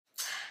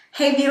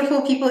Hey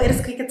beautiful people, it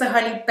is Cricket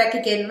Harley back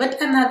again with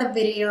another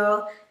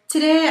video.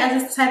 Today I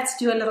just decided to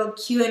do a little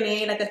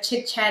Q&A, like a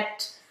chit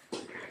chat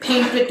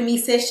paint with me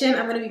session.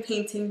 I'm going to be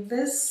painting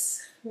this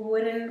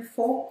wooden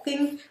fork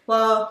thing.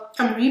 Well,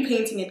 I'm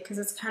repainting it because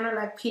it's kind of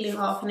like peeling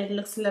off and it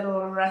looks a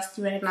little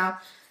rusty right now.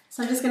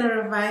 So I'm just going to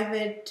revive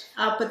it.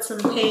 I'll put some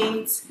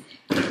paint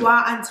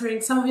while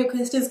answering some of your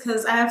questions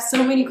because I have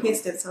so many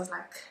questions. So I was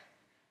like,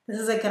 this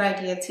is a good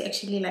idea to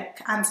actually like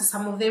answer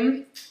some of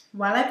them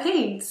while I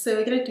paint. So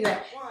we're gonna do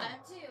that. 1,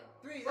 2,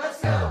 3,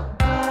 let's go!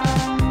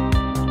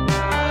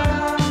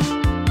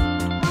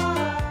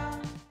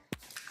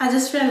 I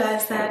just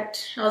realized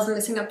that I was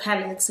missing a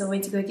palette, so I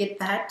went to go get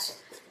that.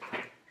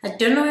 I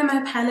don't know where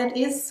my palette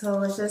is,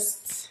 so I'm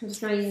just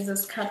gonna use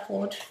this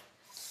cardboard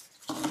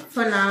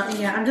for now. And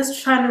yeah, I'm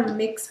just trying to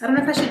mix. I don't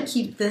know if I should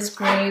keep this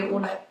gray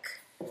or like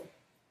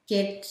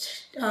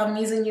use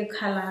a new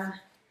color.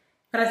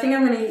 But I think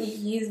I'm going to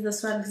use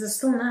this one because it's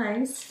still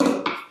nice.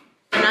 And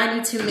I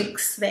need to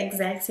mix the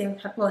exact same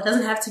color. Well, it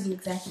doesn't have to be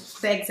the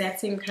exact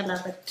same color,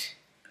 but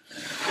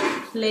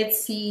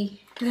let's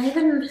see. Do I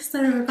even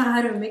still remember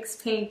how to mix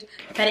paint?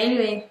 But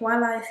anyway,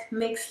 while I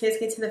mix, let's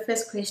get to the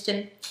first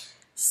question.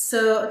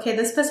 So, okay,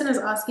 this person is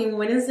asking,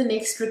 when is the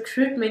next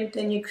recruitment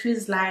in your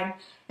cruise line?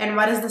 And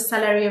what is the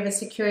salary of a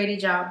security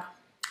job?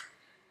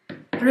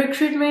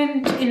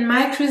 Recruitment in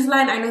my cruise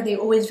line, I know they're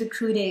always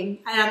recruiting,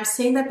 and I'm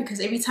saying that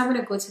because every time when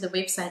I go to the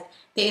website,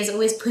 there is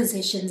always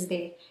positions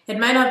there. It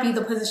might not be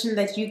the position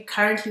that you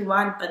currently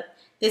want, but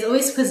there's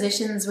always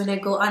positions when I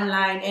go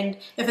online, and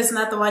if it's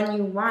not the one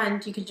you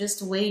want, you can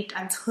just wait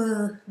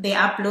until they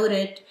upload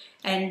it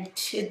and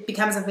it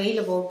becomes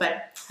available.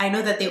 But I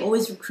know that they're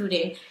always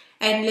recruiting.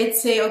 And let's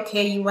say,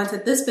 okay, you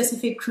wanted this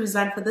specific cruise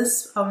line for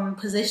this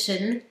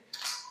position.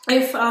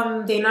 If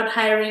they're not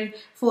hiring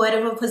for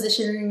whatever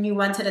position you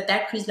wanted at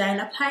that cruise line,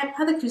 apply at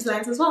other cruise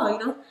lines as well, you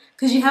know,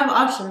 because you have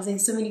options.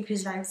 There's so many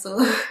cruise lines,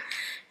 so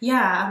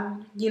yeah,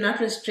 you're not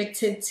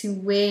restricted to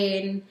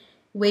where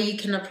you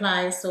can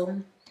apply.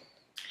 So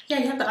yeah,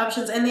 you have the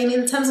options. And then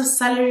in terms of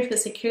salary for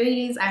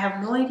securities, I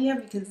have no idea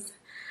because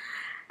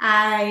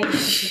I'm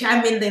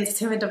in the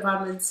entertainment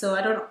department, so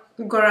I don't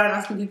go around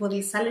asking people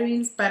these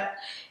salaries. But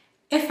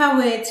if I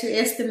were to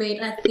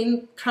estimate, I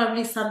think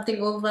probably something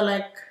over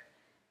like,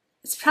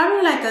 it's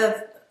probably like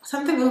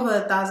something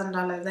over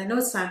 $1,000. I know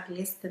it's not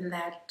less than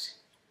that.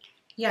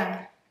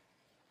 Yeah.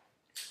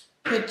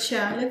 But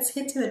yeah, let's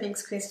get to the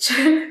next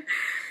question.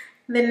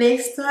 The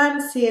next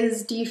one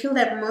says, do you feel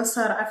that most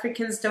South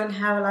Africans don't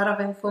have a lot of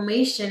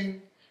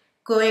information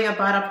going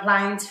about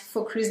applying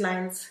for cruise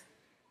lines?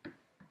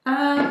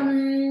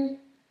 I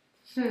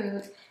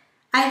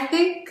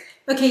think,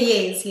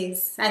 okay,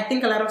 yes. I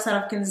think a lot of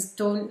South Africans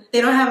don't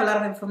have a lot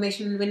of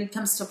information when it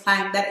comes to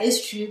applying. That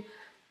is true.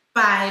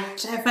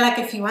 But I feel like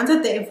if you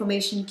wanted the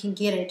information, you can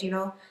get it, you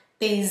know.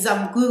 There's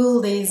Google,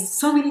 there's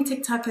so many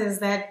TikTokers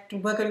that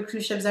work on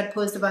cruise ships that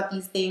post about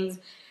these things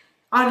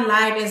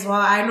online as well.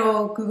 I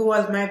know Google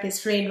was my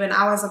best friend when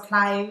I was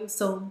applying.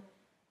 So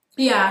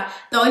yeah,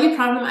 the only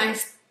problem I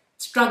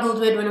struggled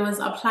with when I was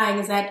applying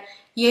is that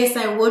yes,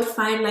 I would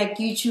find like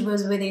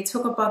YouTubers where they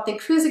talk about their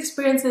cruise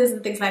experiences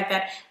and things like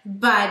that,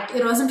 but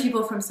it wasn't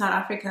people from South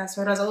Africa,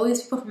 so it was always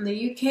people from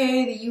the UK,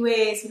 the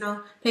US, you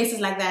know,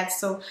 places like that.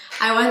 So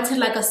I wanted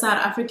like a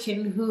South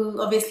African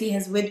who obviously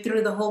has went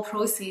through the whole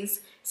process,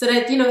 so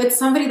that, you know, it's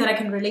somebody that I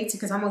can relate to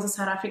because I'm also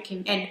South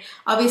African. And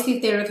obviously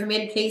if they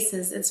recommend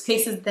places, it's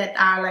places that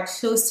are like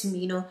close to me,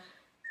 you know.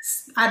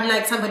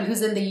 Unlike somebody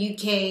who's in the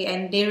UK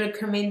and they're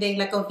recommending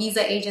like a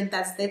visa agent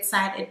that's that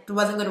side, it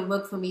wasn't going to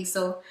work for me.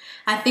 So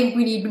I think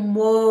we need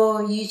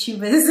more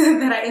YouTubers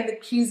that are in the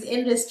cruise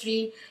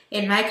industry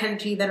in my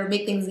country that will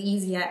make things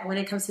easier when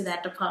it comes to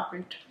that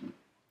department.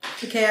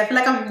 Okay, I feel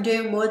like I'm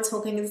doing more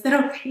talking instead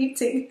of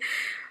painting,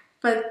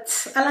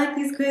 but I like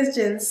these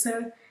questions,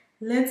 so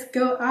let's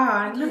go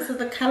on. Okay, so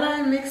the color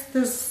I mixed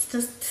is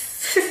just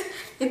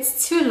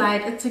it's too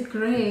light, it's a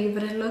gray,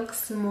 but it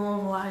looks more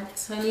white,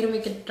 so I need to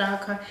make it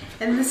darker.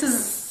 And this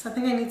is, I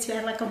think I need to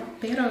add like a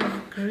bit of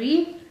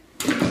green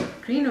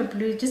or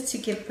blue just to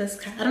get this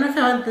color. I don't know if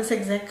I want this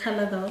exact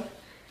color though,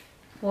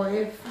 or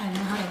if I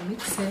know how to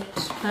mix it,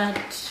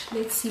 but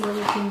let's see what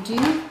we can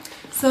do.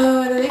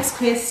 So the next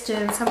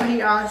question,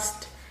 somebody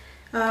asked,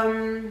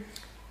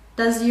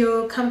 does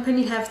your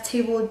company have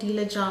table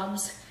dealer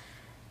jobs?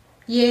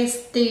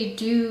 Yes, they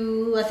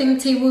do. I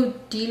think table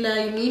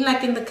dealer, you mean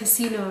like in the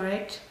casino,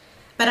 right?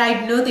 But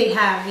I know they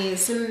have,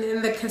 yes.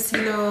 In the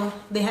casino,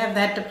 they have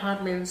that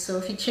department. So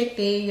if you check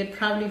there, you'd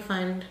probably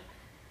find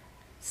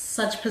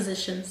such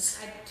positions.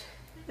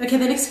 Okay,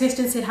 the next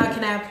question said, how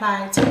can I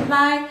apply? To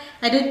apply,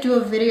 I did do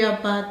a video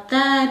about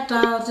that.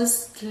 I'll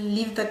just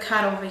leave the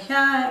card over here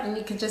and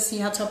you can just see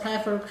how to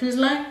apply for a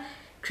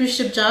cruise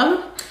ship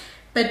job.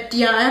 But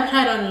yeah, I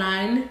applied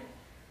online.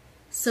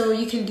 So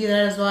you can do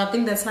that as well. I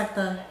think that's like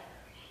the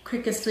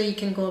quickest way you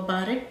can go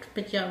about it.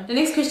 But yeah, the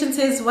next question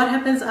says, what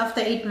happens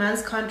after 8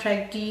 months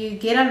contract? Do you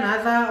get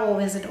another or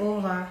is it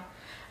over?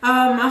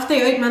 After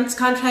your 8 months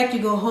contract, you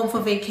go home for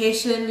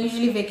vacation.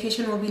 Usually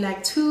vacation will be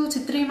like 2 to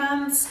 3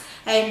 months.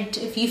 And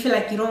if you feel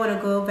like you don't want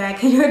to go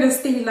back and you want to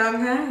stay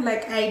longer,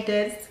 like I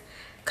did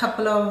a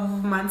couple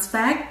of months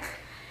back,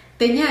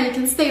 then yeah, you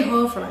can stay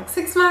home for like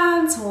 6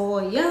 months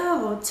or a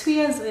year or 2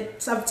 years.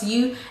 It's up to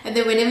you. And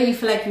then whenever you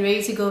feel like you're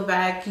ready to go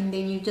back, and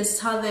then you just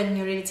tell them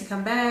you're ready to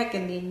come back,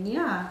 and then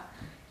yeah,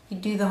 you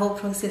do the whole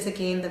process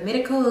again, the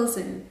medicals,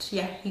 and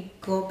yeah, you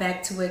go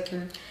back to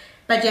working.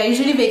 But yeah,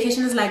 usually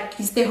vacation is like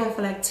you stay home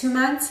for like 2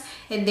 months,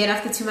 and then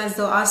after 2 months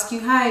they'll ask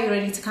you, hi, you're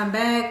ready to come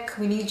back,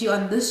 we need you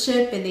on this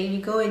ship, and then you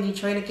go and you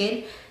join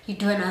again. You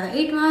do another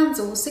 8 months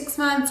or 6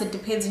 months. It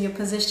depends on your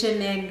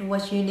position and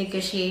what you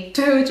negotiate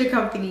with your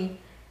company.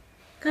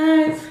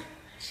 Guys,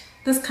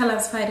 this color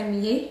is fighting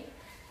me, eh?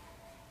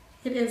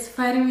 It is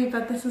fighting me,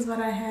 but this is what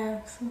I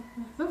have, so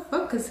I'm not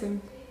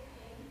focusing.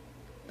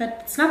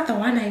 But it's not the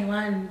one I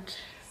want,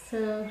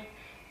 so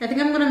I think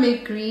I'm gonna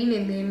make green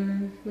and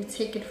then we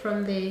take it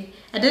from there.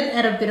 I did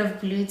add a bit of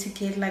blue to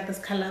get like this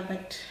color,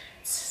 but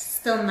it's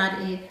still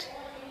not it.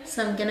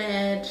 So I'm gonna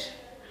add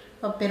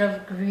a bit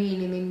of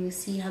green and then we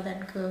see how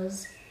that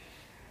goes.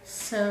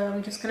 So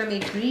I'm just gonna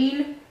make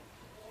green.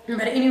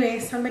 But anyway,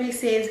 somebody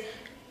says,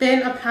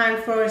 been applying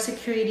for a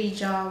security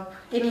job.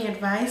 Any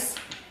advice?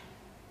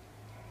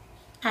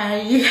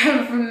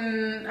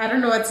 I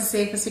don't know what to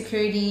say for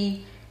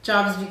security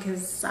jobs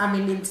because I'm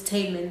in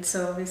entertainment,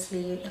 so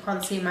obviously I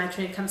can't say much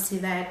when it comes to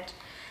that.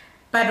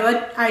 But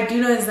what I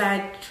do know is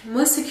that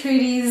most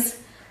securities,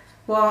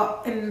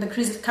 well, in the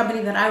cruise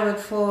company that I work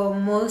for,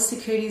 most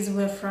securities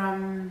were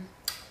from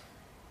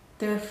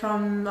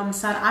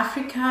South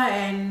Africa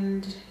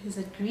and is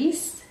it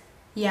Greece?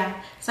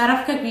 Yeah, South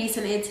Africa, Greece,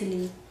 and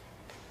Italy.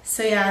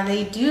 So yeah,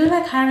 they do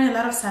like hiring a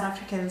lot of South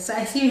Africans. So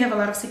I see you have a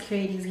lot of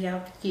securities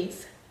here, but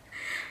yes.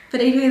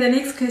 But anyway, the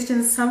next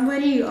question,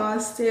 somebody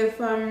asked if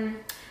they're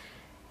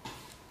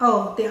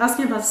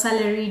asking about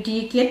salary. Do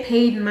you get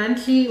paid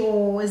monthly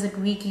or is it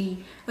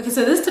weekly? Okay,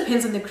 so this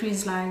depends on the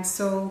cruise line.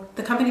 So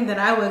the company that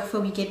I work for,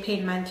 we get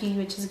paid monthly,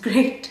 which is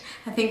great.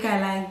 I think I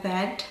like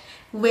that.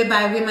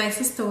 Whereby where my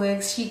sister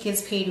works, she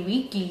gets paid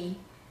weekly.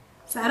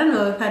 So I don't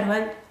know if I'd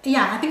want,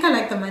 yeah, I think I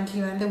like the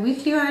monthly one. The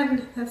weekly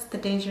one, that's the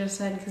dangerous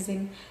one because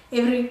then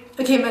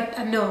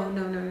no,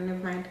 never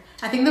mind.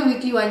 I think the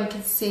weekly one you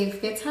can save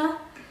better.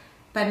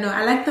 But no,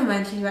 I like the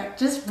monthly one.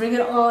 Just bring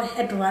it all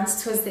at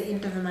once towards the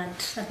end of the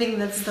month. I think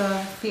that's the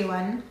fair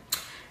one.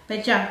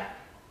 But yeah.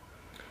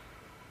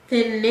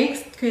 The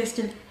next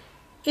question,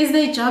 is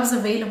there jobs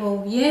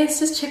available? Yes,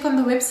 just check on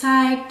the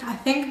website. I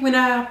think when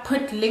I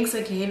put links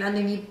again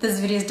underneath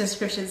this video's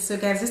description. So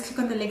guys, just click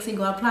on the links and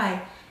go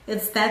apply.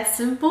 It's that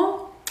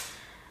simple.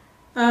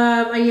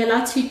 Are you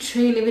allowed to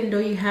train even though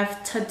you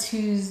have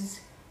tattoos?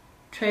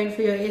 Train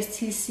for your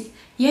STC?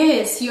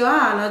 Yes, you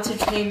are allowed to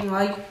train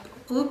while you...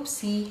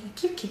 Oopsie, I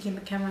keep kicking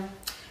the camera.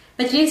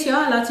 But yes, you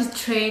are allowed to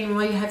train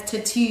while you have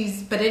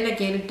tattoos. But then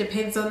again, it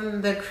depends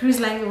on the cruise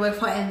line you work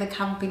for and the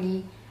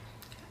company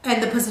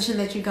and the position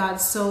that you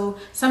got. So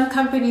some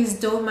companies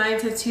don't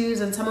mind tattoos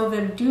and some of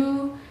them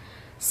do.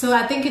 So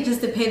I think it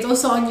just depends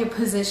also on your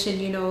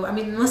position, you know. I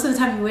mean, most of the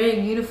time you're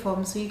wearing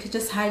uniform, so you could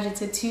just hide your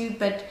tattoo.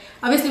 But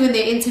obviously when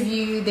they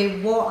interview you, they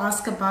will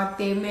ask about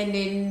them, and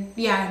then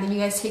yeah, and then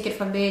you guys take it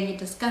from there and you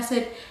discuss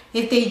it.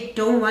 If they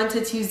don't want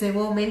tattoos, they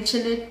will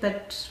mention it.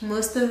 But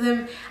most of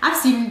them, I've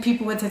seen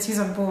people with tattoos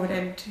on board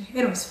and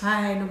it was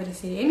fine. Nobody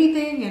said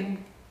anything,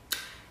 and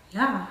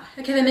yeah.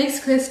 Okay, the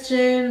next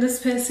question,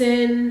 this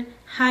person,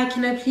 hi,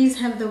 can I please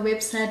have the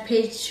website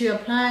page to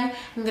apply?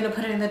 I'm gonna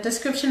put it in the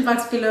description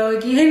box below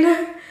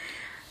again.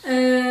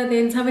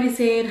 Then somebody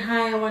said,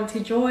 hi, I want to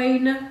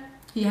join.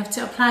 You have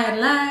to apply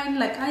online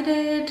like I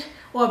did,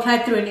 or apply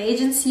through an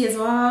agency as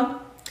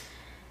well.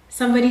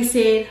 Somebody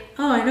said,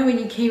 oh, I know when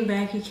you came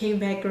back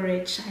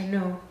rich. I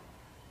know.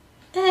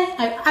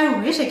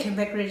 I wish I came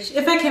back rich.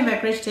 If I came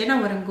back rich, then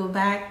I wouldn't go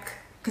back,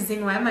 because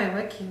then why am I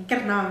working?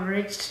 Because now I'm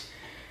rich.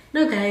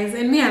 No guys,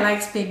 and me, I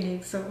like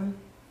spending, so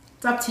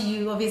it's up to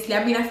you, obviously.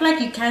 I mean, I feel like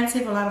you can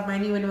save a lot of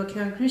money when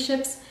working on cruise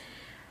ships,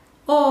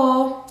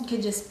 or you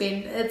can just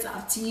spend. It's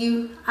up to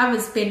you. I'm a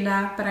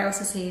spender, but I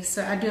also save,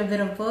 so I do a bit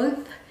of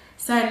both.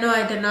 So I know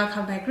I did not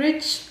come back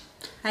rich.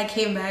 I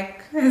came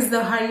back as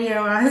the hardly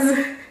I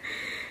was.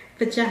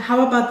 But yeah,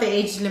 how about the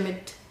age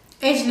limit?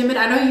 Age limit,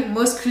 I know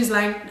most cruise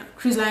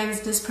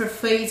lines just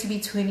prefer you to be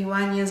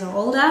 21 years or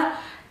older,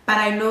 but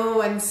I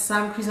know in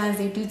some cruise lines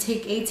they do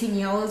take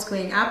 18-year-olds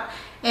going up.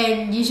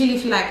 And usually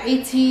if you're like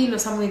 18 or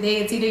somewhere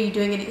there, it's either you're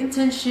doing an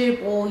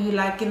internship or you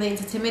like in the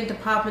entertainment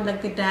department,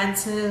 like the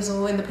dancers,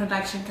 or in the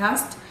production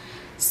cast.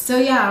 So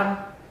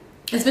yeah,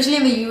 especially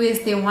in the US,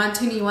 they want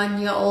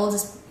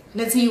 21-year-olds.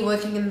 Let's say you're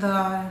working in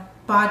the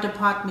bar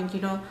department, you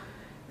know,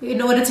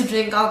 in order to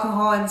drink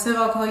alcohol and serve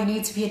alcohol, you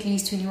need to be at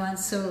least 21.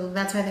 So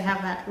that's why they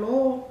have that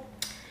law.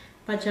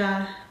 But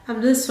yeah,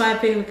 I'm just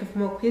swiping, looking for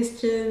more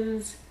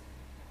questions.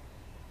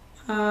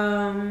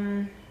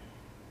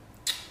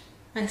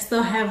 I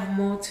still have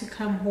more to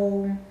come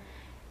home.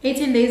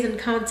 18 days and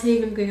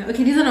counting. I'm going.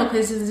 Okay, these are not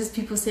questions. Just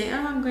people saying,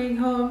 "Oh, I'm going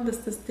home."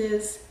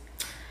 This.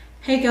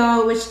 Hey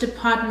girl, which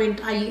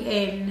department are you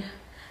in?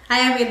 I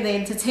am in the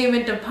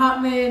entertainment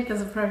department as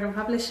a program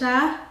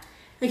publisher.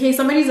 Okay,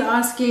 somebody's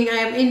asking, I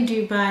am in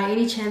Dubai.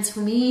 Any chance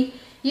for me?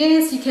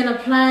 Yes, you can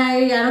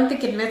apply. I don't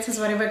think it matters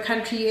whatever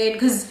country you're in,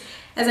 because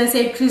as I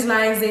said, cruise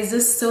lines, there's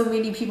just so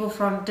many people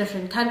from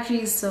different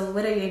countries. So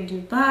whether you're in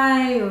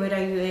Dubai or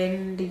whether you're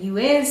in the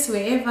US,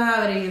 wherever,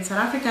 whether you're in South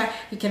Africa,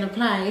 you can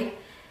apply.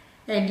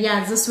 And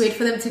yeah, just wait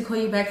for them to call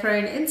you back for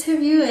an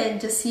interview and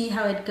just see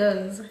how it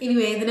goes.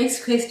 Anyway, the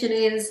next question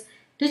is,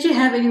 did you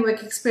have any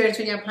work experience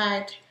when you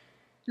applied?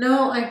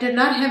 No, I did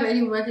not have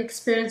any work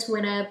experience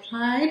when I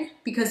applied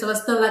because I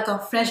was still like a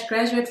fresh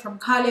graduate from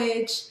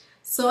college.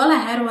 So all I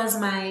had was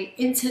my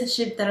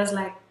internship that was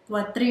like,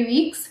 what, 3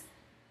 weeks?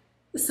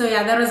 So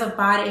yeah, that was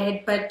about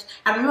it. But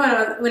I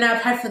remember when I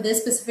applied for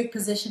this specific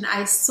position,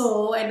 I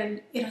saw, and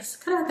then it was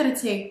kind of, how could I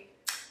say,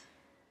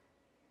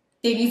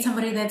 they need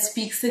somebody that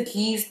speaks at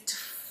least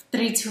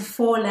 3 to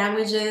 4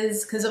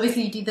 languages, because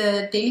obviously you do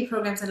the daily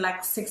programs in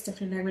like 6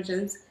 different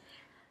languages.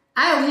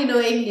 I only know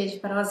English,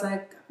 but I was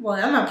like,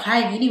 well, I'm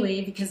applying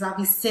anyway because I'll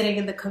be sitting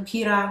in the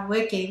computer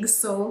working,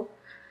 so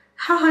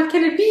how hard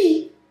can it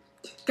be?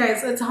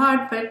 Guys, it's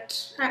hard,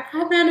 but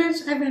I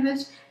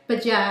manage.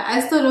 But yeah, I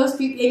still don't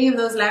speak any of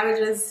those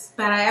languages,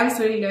 but I am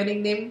slowly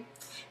learning them.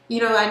 You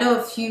know, I know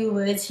a few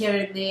words here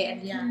and there,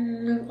 and yeah.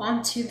 Move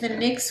on to the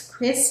next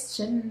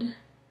question.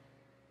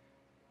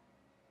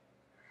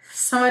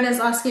 Someone is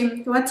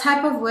asking, what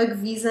type of work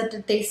visa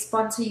did they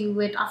sponsor you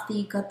with after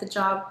you got the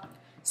job?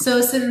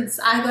 So since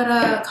I got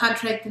a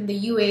contract in the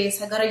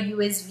US, I got a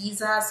US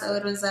visa, so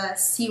it was a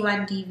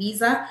C1D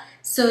visa.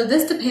 So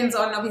this depends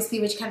on obviously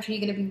which country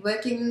you're going to be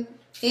working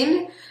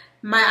in.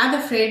 My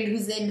other friend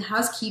who's in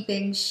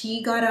housekeeping,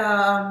 she got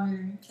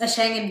a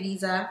Schengen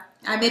visa.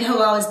 I met her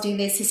while I was doing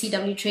the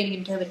CCW training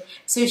in Durban.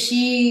 So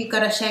she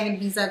got a Schengen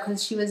visa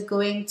because she was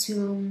going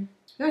to,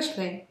 where was she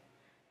going?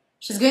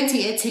 She's going to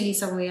Italy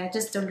somewhere. I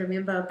just don't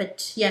remember.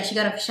 But yeah, she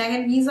got a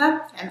Schengen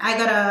visa. And I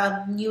got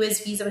a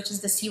US visa, which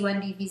is the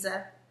C1D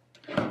visa.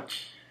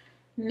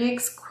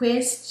 Next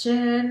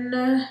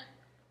question.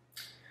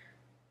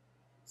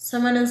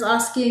 Someone is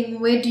asking,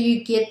 where do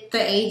you get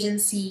the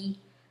agency?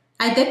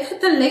 I did put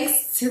the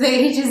links to the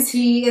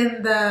agency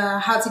in the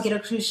how to get a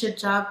cruise ship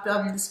job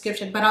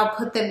description. But I'll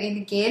put them in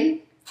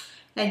again.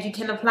 And you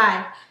can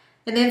apply.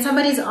 And then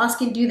somebody's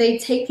asking, do they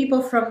take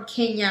people from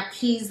Kenya?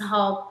 Please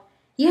help.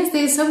 Yes,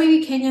 there's so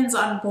many Kenyans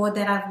on board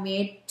that I've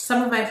met.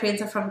 Some of my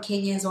friends are from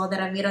Kenya as well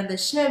that I met on the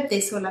ship. They're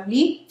so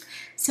lovely.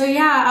 So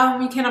yeah,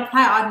 you can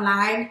apply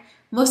online.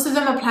 Most of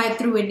them apply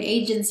through an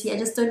agency. I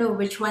just don't know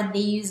which one they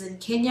use in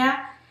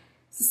Kenya.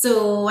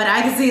 So what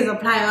I can say is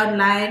apply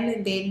online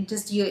and then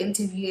just do your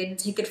interview and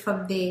take it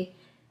from there.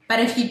 But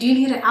if you do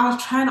need it, I'll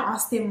try and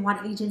ask them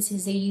what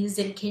agencies they use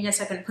in Kenya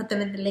so I can put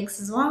them in the links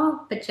as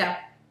well. But yeah.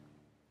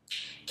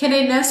 Can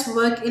a nurse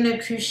work in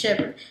a cruise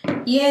ship?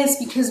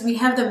 Yes, because we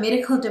have the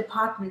medical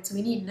department. So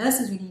we need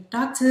nurses, we need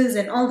doctors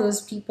and all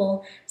those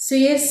people. So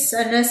yes,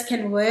 a nurse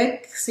can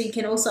work. So you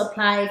can also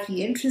apply if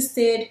you're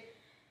interested.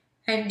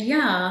 And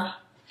yeah,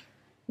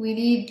 we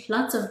need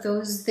lots of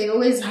those. They're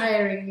always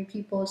hiring new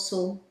people.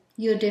 So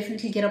you'll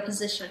definitely get a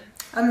position.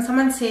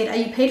 Someone said, are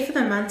you paid for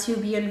the month you'll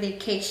be on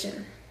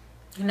vacation?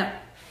 No.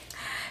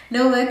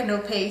 No work, no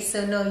pay.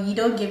 So no, you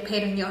don't get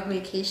paid when you're on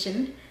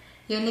vacation.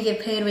 You only get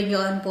paid when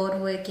you're on board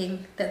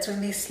working. That's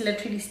when they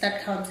literally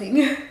start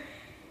counting.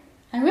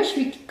 I wish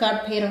we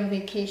got paid on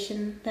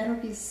vacation. That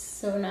would be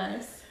so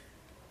nice.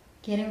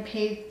 Getting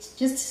paid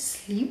just to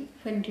sleep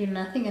and do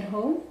nothing at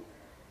home.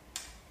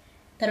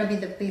 That would be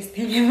the best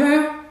thing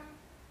ever.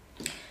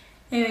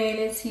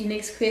 Anyway, let's see.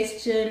 Next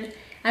question.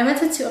 I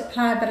wanted to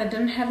apply, but I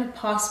don't have a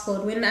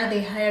passport. When are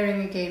they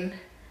hiring again?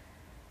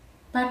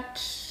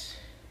 But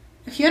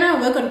if you're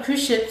gonna work on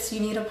cruise ships, you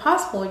need a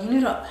passport. You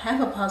need to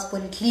have a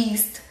passport at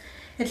least.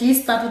 At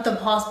least start with the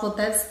passport.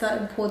 That's the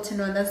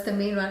important one. That's the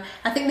main one.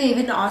 I think they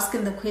even ask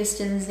in the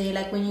questions there,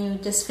 like when you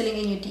just filling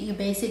in your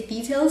basic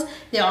details,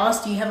 they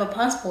ask, do you have a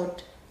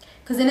passport?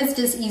 Because then it's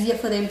just easier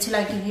for them to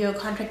like give you a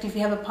contract if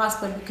you have a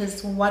passport,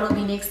 because what will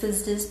be next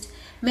is just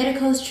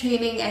medicals,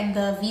 training, and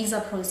the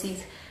visa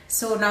process.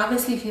 So now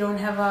obviously if you don't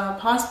have a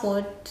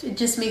passport, it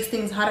just makes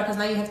things harder because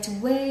now you have to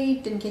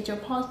wait and get your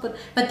passport.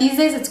 But these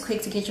days it's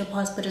quick to get your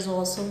passport as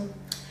well. So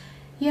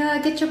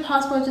yeah, get your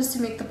passport just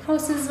to make the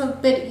process a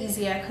bit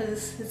easier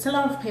because it's a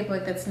lot of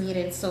paperwork that's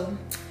needed. So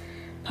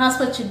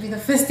passport should be the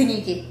first thing you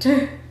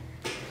get.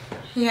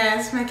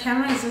 Yes, my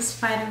camera is just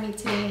fighting me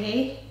today,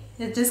 hey?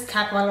 It just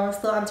cut while I was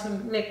still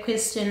answering the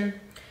question.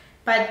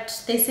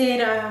 But they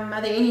said,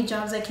 are there any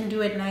jobs I can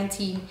do at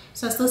 19?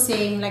 So I'm still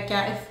saying, like,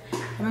 yeah,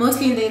 if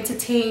mostly in the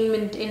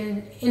entertainment,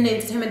 in the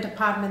entertainment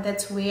department,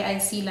 that's where I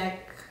see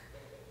like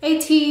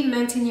 18,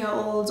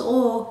 19-year-olds,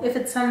 or if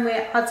it's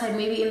somewhere outside,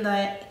 maybe in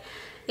the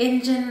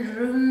engine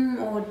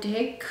room or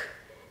deck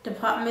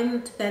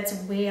department, that's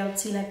where I'll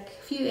see like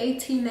a few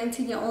 18,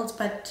 19-year-olds,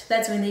 but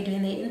that's when they're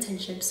doing their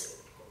internships.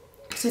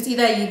 So it's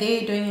either you're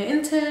there doing your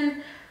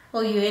intern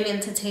or you're in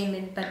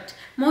entertainment, but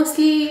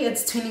mostly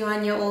it's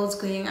 21-year-olds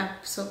going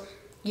up. So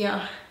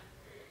yeah.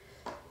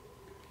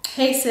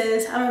 Hey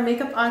sis, I'm a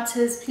makeup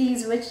artist.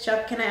 Please, which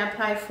job can I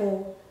apply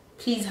for?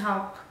 Please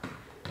help.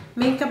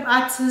 Makeup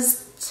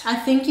artist, I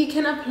think you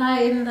can apply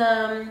in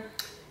the,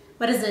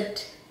 what is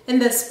it? In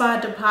the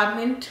spa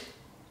department.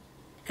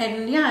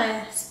 And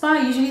yeah, spa,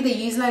 usually they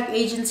use like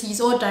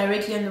agencies or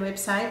directly on the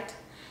website.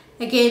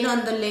 Again,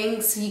 on the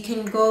links, you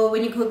can go,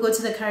 when you go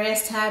to the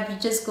careers tab, you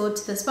just go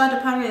to the spa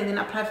department and then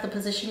apply for the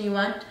position you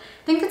want.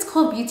 I think it's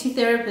called beauty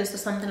therapist or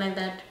something like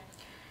that.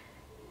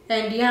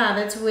 And yeah,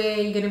 that's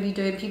where you're going to be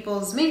doing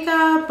people's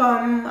makeup,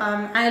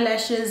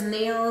 eyelashes,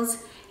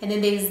 nails, and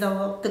then there's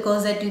the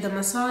girls that do the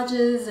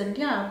massages, and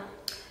yeah.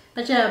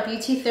 But yeah,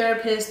 beauty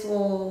therapist,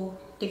 or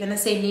they're going to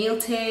say nail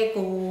tech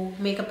or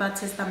makeup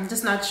artist. I'm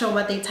just not sure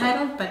what they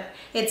titled, but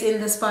it's in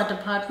the spa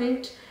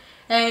department.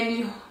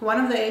 And one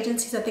of the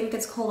agencies, I think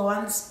it's called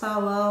One Spa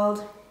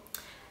World.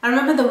 I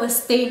remember there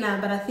was Stay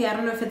now, but I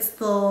don't know if it's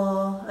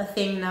still a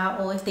thing now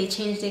or if they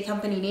changed their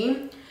company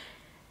name.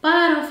 But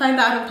I'll find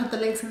out and put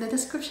the links in the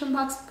description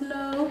box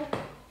below.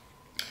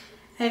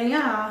 And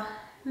yeah,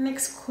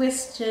 next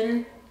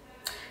question.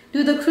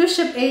 Do the cruise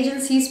ship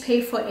agencies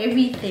pay for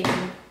everything?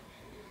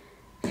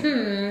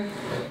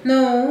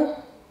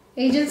 No.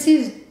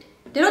 Agencies,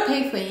 they don't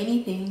pay for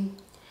anything.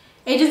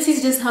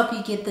 Agencies just help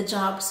you get the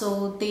job.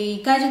 So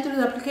they guide you through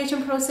the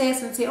application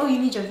process and say, oh, you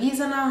need your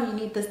visa now, you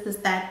need this,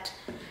 that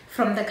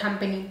from the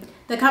company.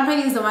 The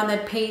company is the one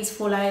that pays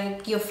for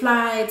like your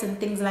flights and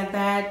things like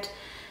that.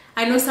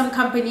 I know some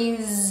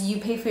companies you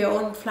pay for your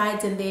own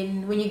flights and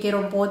then when you get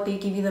on board they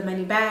give you the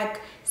money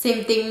back.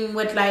 Same thing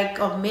with like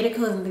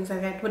medicals and things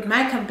like that. With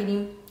my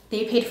company,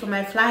 they paid for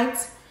my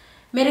flights.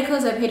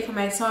 Medicals I paid for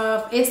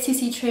myself.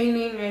 STC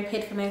training I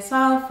paid for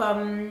myself.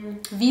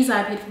 Visa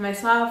I paid for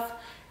myself.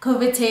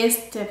 COVID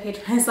test I paid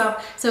for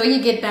myself. So when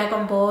you get back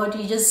on board,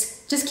 you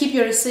just keep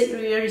your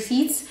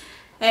receipts,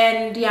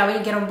 and yeah, when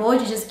you get on board,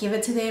 you just give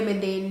it to them,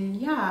 and then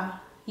yeah,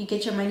 you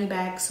get your money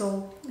back.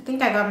 So I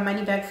think I got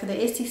money back for the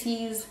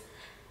STCs,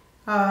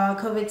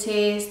 COVID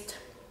test,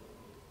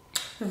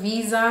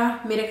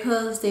 visa,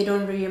 medicals. They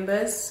don't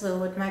reimburse. So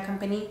with my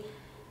company,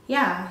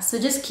 yeah. So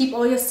just keep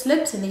all your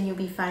slips, and then you'll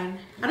be fine.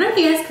 I don't know if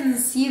you guys can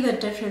see the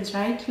difference,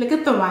 right? Look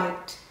at the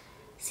white.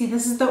 See,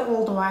 this is the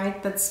old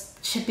white that's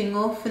chipping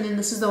off, and then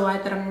this is the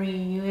white that I'm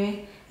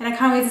renewing. And I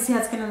can't wait to see how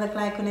it's gonna look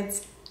like when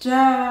it's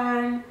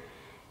done.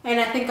 And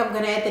I think I'm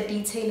gonna add the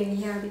detailing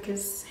here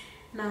because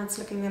now it's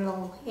looking a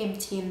little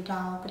empty and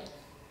dull, but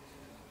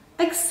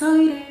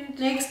excited.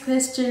 Next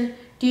question.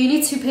 Do you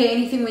need to pay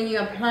anything when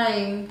you're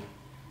applying?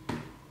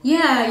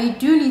 Yeah, you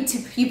do need to.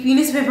 You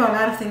need to pay for a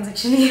lot of things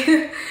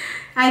actually.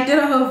 I did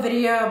a whole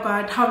video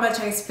about how much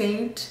I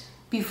spent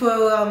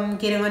before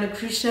getting on a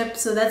cruise ship.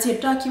 So that's your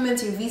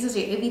documents, your visas,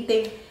 your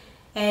everything.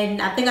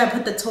 And I think I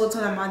put the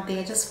total amount there.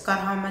 I just forgot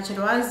how much it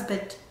was,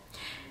 but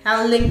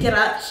I'll link it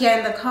up here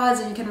in the cards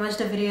and you can watch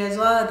the video as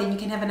well. Then you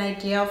can have an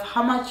idea of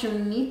how much you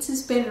need to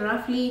spend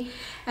roughly.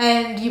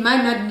 And you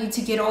might not need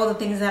to get all the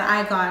things that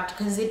I got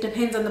because it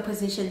depends on the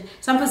position.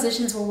 Some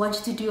positions will want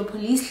you to do a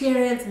police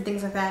clearance and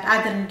things like that.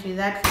 I didn't do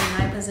that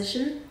for my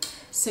position.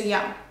 So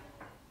yeah.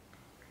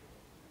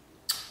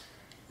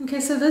 Okay,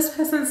 so this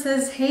person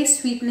says, hey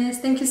Sweetness,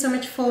 thank you so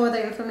much for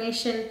the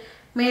information.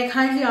 May I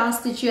kindly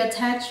ask, did you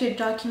attach your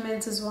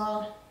documents as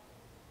well?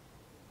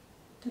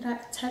 Did I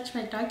attach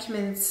my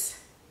documents?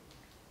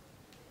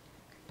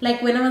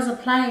 Like when I was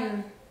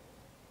applying?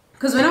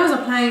 Because when I was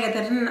applying, I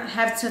didn't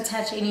have to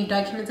attach any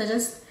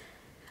documents.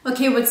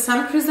 Okay, with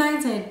some cruise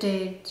lines I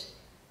did.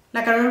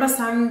 Like I remember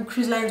some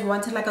cruise lines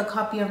wanted like a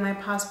copy of my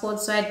passport,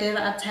 so I did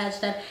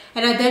attach that.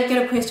 And I did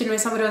get a question where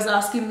somebody was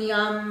asking me,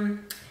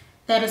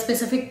 that a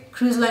specific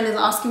cruise line is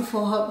asking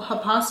for her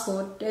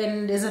passport,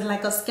 and is it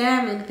like a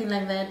scam, anything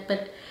like that?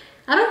 But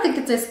I don't think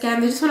it's a scam.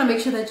 They just want to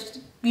make sure that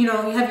you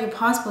have your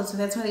passport, so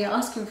that's why they're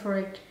asking for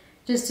it,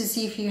 just to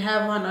see if you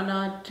have one or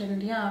not.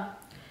 And yeah,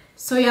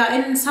 so yeah,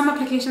 in some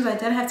applications I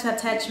did have to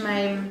attach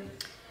my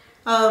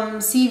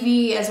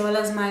CV as well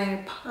as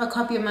a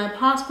copy of my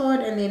passport,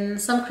 and then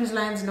some cruise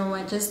lines no,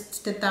 I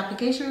just did the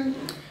application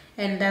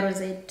and that was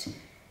it.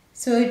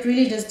 So it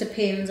really just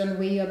depends on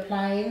where you're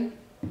applying,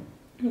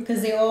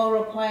 because they all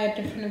require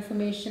different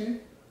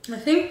information. I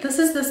think this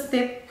is the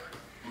step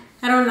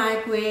I don't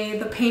like, where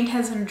the paint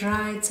hasn't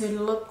dried, so it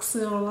looks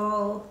a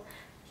little,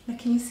 like,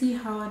 can you see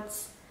how it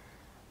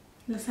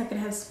looks like it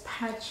has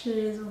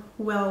patches?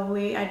 Well,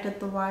 where I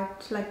did the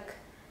white, like,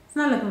 it's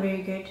not looking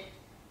very good.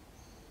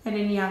 And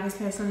then yeah,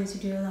 obviously I still need to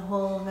do the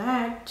whole of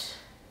that,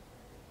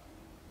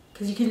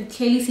 because you can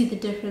clearly see the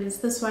difference.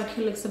 This white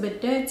here looks a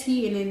bit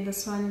dirty, and then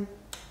this one,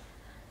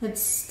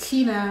 it's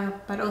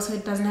cleaner, but also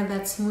it doesn't have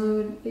that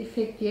smooth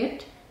effect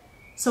yet.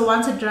 So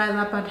once it dries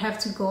up, I'd have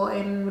to go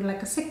in with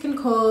like a second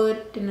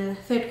coat and a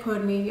third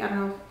coat maybe, I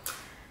don't know.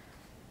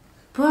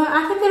 But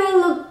I think it'll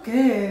look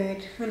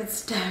good when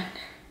it's done.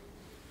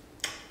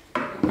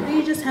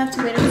 You just have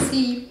to wait and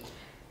see.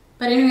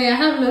 But anyway, I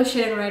have low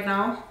shading right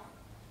now,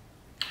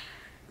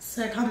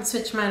 so I can't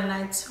switch my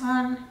lights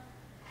on.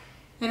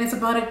 And it's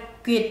about to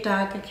get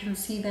dark, I can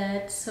see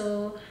that.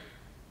 So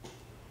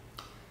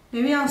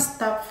maybe I'll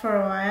stop for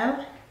a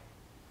while,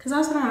 because I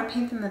also don't want to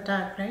paint in the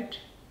dark, right?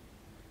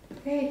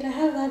 Wait, I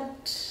have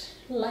that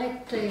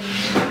light thing.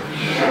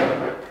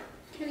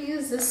 Can I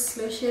use this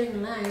slow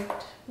shading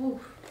light? Ooh.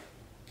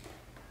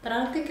 But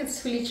I don't think it's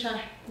fully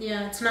charged.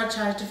 Yeah, it's not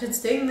charged. If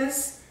it's doing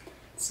this,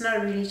 it's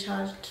not really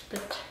charged.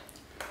 But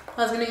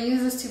I was gonna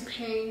use this to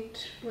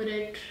paint with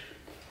it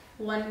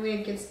one way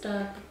it gets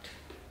dark.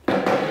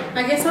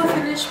 I guess I'll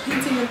finish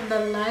painting when the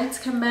lights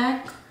come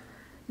back.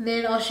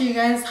 Then I'll show you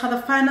guys how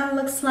the final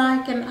looks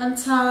like and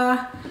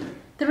answer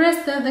the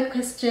rest of the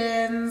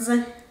questions.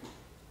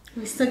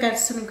 We still got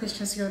so many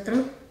questions to go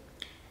through.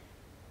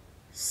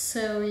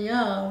 So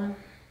yeah.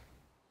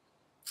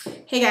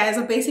 Hey guys,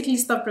 I basically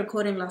stopped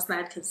recording last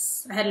night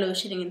because I had load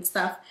shedding and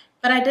stuff.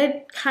 But I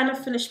did kind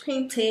of finish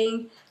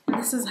painting. And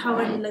this is how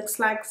it looks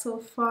like so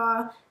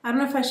far. I don't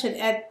know if I should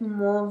add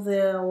more of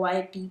the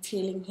white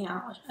detailing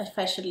here or if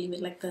I should leave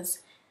it like this.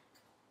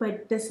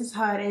 But this is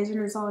how it is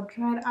when it's all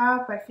dried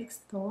up. I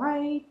fixed the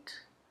white.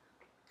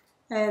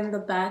 And the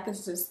back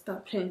is just the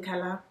plain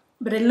color.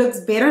 But it looks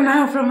better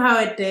now from how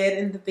it did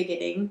in the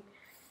beginning.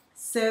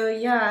 So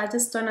yeah, I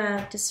just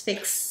wanna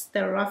fix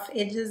the rough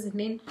edges and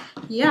then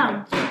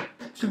yeah.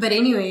 But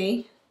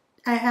anyway,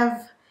 I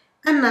have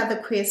another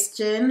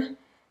question.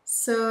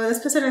 So this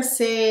person is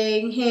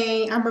saying,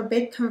 hey, I'm a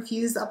bit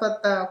confused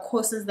about the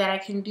courses that I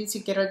can do to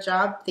get a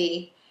job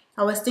there.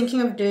 I was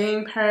thinking of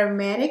doing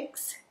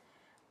paramedics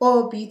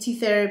or beauty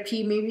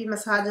therapy, maybe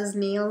massages,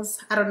 nails.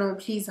 I don't know,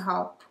 please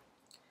help.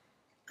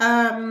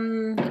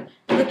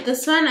 With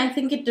this one, I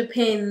think it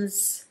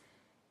depends.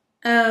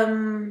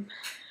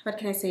 What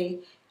can I say?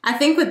 I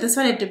think with this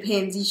one, it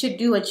depends. You should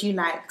do what you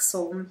like.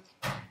 So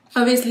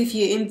obviously, if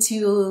you're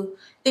into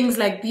things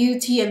like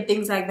beauty and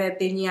things like that,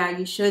 then yeah,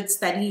 you should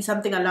study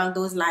something along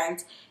those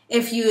lines.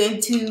 If you're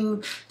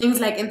into things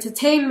like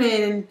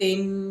entertainment,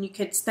 then you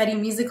could study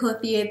musical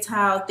theater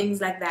or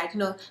things like that, you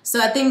know. So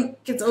I think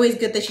it's always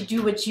good that you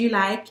do what you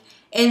like.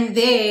 And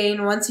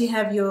then once you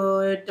have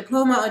your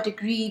diploma or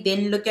degree,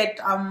 then look at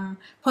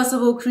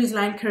possible cruise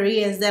line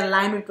careers that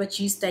align with what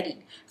you studied.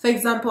 For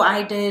example,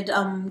 I did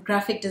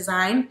graphic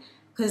design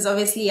because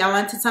obviously I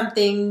wanted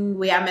something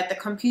where I'm at the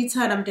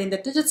computer and I'm doing the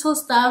digital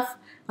stuff,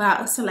 but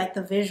I also like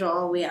the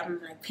visual where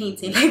I'm like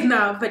painting like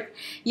now. But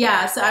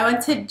yeah, so I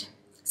wanted,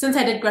 since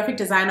I did graphic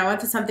design, I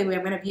wanted something where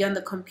I'm going to be on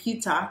the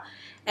computer.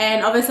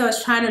 And obviously I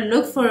was trying to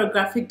look for a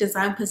graphic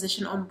design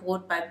position on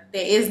board, but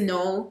there is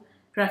no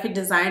graphic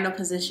designer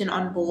position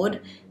on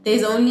board.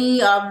 There's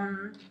only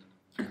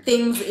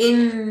things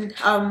in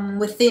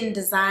within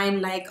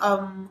design, like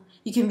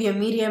you can be a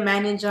media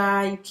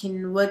manager, you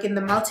can work in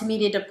the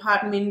multimedia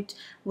department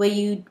where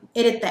you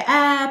edit the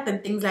app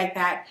and things like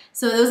that.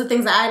 So those are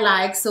things that I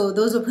like. So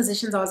those were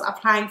positions I was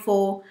applying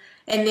for.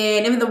 And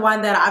then even the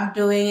one that I'm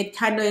doing, it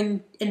kind of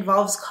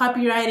involves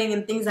copywriting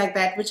and things like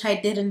that, which I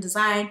did in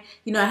design.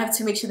 You know, I have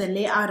to make sure the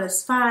layout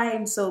is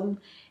fine. So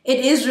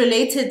it is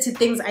related to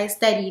things I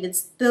studied. It's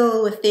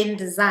still within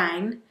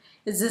design.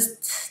 It's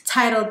just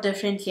titled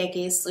differently, I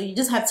guess. So you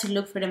just have to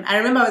look for them. I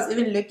remember I was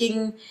even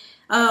looking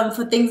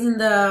for things in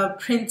the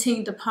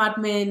printing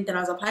department, and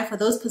I was applying for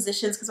those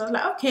positions because I was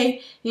like,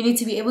 okay, you need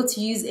to be able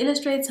to use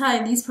Illustrator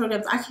and these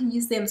programs. I can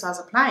use them, so I was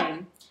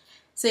applying.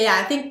 So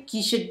yeah, I think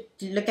you should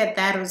look at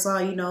that as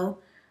well, you know.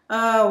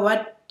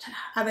 What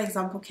other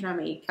example can I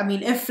make? I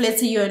mean, if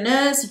let's say you're a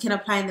nurse, you can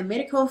apply in the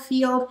medical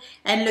field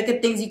and look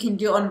at things you can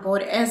do on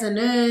board as a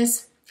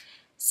nurse.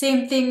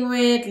 Same thing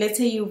with, let's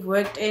say you've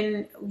worked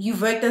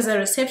as a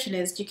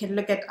receptionist, you can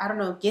look at, I don't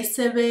know, guest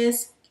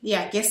service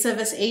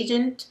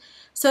agent.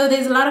 So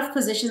there's a lot of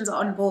positions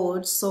on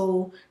board.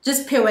 So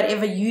just pair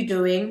whatever you're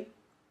doing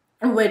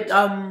with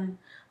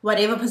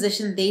whatever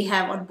position they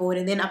have on board,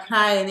 and then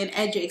apply and then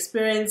add your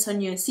experience on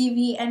your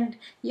CV, and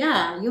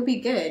yeah, you'll be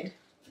good.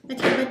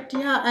 Okay, but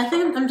yeah, I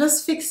think I'm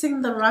just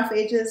fixing the rough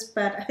edges,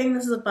 but I think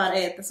this is about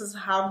it. This is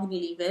how I'm gonna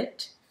leave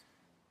it.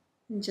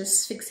 I'm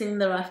just fixing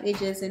the rough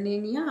edges, and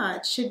then yeah,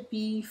 it should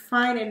be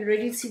fine and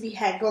ready to be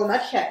hanged. Well,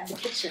 not here in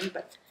the kitchen,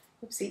 but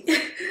oopsie.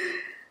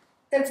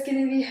 It's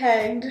gonna be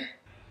hanged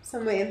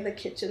somewhere in the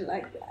kitchen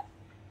like that.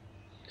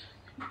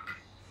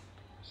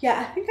 Yeah,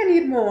 I think I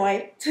need more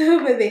white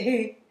over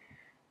there.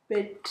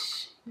 But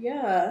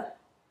yeah,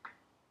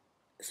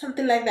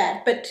 something like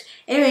that. But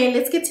anyway,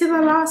 let's get to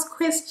the last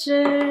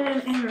question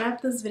and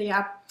wrap this video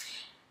up.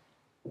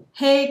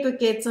 Hey,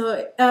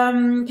 Koketo,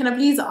 can I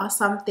please ask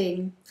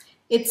something?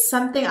 It's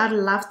something I'd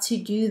love to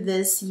do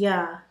this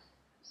year.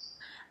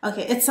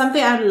 Okay, it's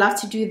something I'd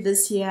love to do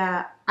this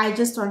year. I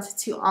just wanted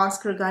to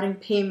ask regarding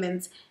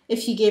payments,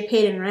 if you get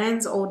paid in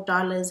rands or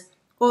dollars,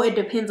 or it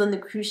depends on the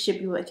cruise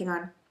ship you're working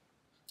on.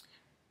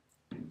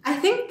 I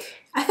think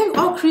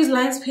all cruise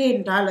lines pay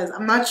in dollars.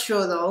 I'm not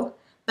sure though,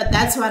 but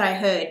that's what I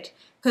heard.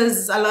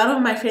 Because a lot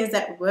of my friends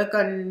that work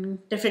on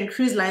different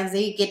cruise lines,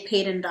 they get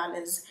paid in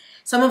dollars.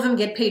 Some of them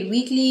get paid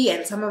weekly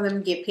and some of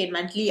them get paid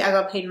monthly. I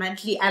got paid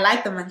monthly. I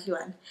like the monthly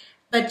one.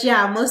 But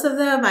yeah, most of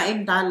them are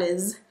in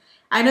dollars.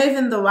 I know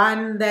even the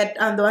ones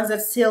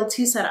that sail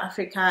to South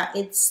Africa,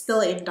 it's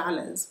still in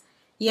dollars.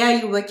 Yeah,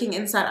 you're working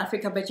in South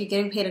Africa, but you're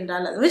getting paid in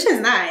dollars, which is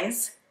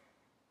nice.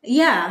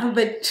 Yeah,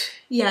 but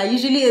yeah,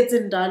 usually it's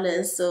in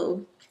dollars,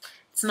 so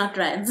it's It's not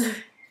rands.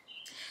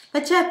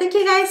 But yeah, thank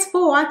you guys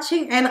for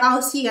watching, and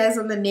I'll see you guys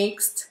on the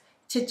next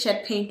Chit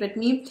Chat Paint with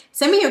me.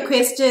 Send me your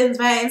questions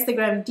via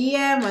Instagram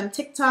DM, on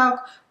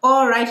TikTok,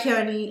 or right here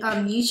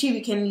on YouTube.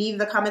 You can leave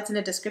the comments in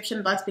the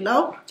description box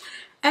below.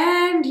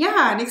 And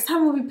yeah, next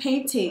time we'll be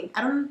painting.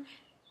 I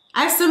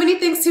have so many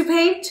things to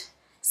paint,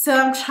 so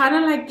I'm trying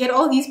to like get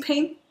all these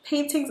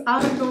paintings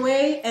out of the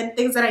way and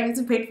things that I need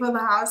to paint for the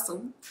house.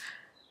 So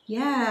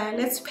yeah,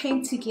 let's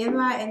paint together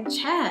and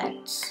chat.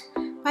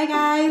 Bye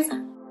guys.